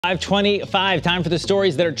5:25, time for the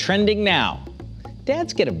stories that are trending now.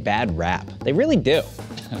 Dads get a bad rap. They really do.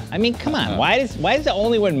 I mean, come on. Why is it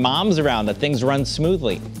only when mom's around that things run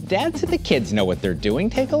smoothly? Dads and the kids know what they're doing.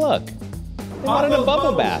 Take a look. They wanted a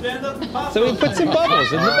bubble bath. So we put some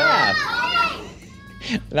bubbles in the bath.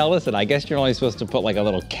 Now listen, I guess you're only supposed to put like a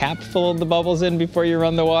little cap full of the bubbles in before you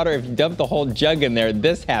run the water. If you dump the whole jug in there,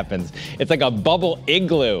 this happens. It's like a bubble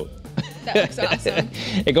igloo. That looks awesome.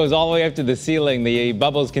 It goes all the way up to the ceiling. The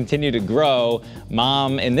bubbles continue to grow.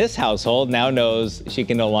 Mom in this household now knows she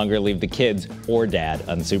can no longer leave the kids or dad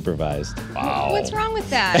unsupervised. Wow. What's wrong with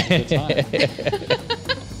that?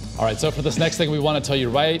 All right, so for this next thing, we want to tell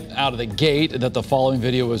you right out of the gate that the following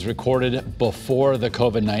video was recorded before the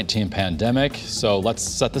COVID-19 pandemic. So let's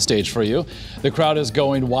set the stage for you. The crowd is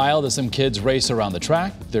going wild as some kids race around the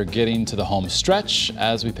track. They're getting to the home stretch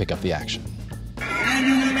as we pick up the action.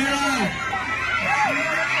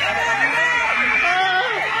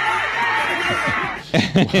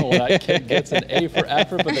 Well, that kid gets an A for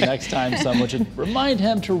effort, but the next time someone should remind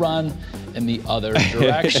him to run in the other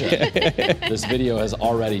direction. This video has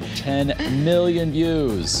already 10 million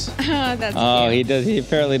views. Oh, that's cute. He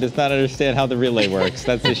apparently does not understand how the relay works.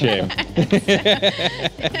 That's a shame.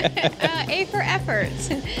 A for effort.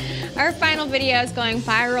 Our final video is going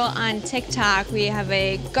viral on TikTok. We have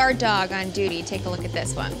a guard dog on duty. Take a look at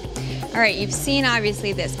this one. All right, you've seen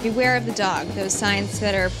obviously this. Beware of the dog. Those signs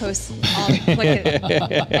that are posted. Look at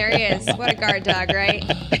it. There he is. What a guard dog, right?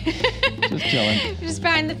 Just chilling. Just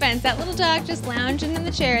behind the fence. That little dog just lounging in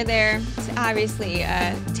the chair there. Obviously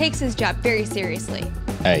takes his job very seriously.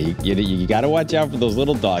 Hey, you got to watch out for those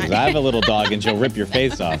little dogs. I have a little dog and she'll rip your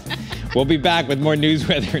face off. We'll be back with more news,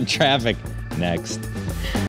 weather, and traffic next.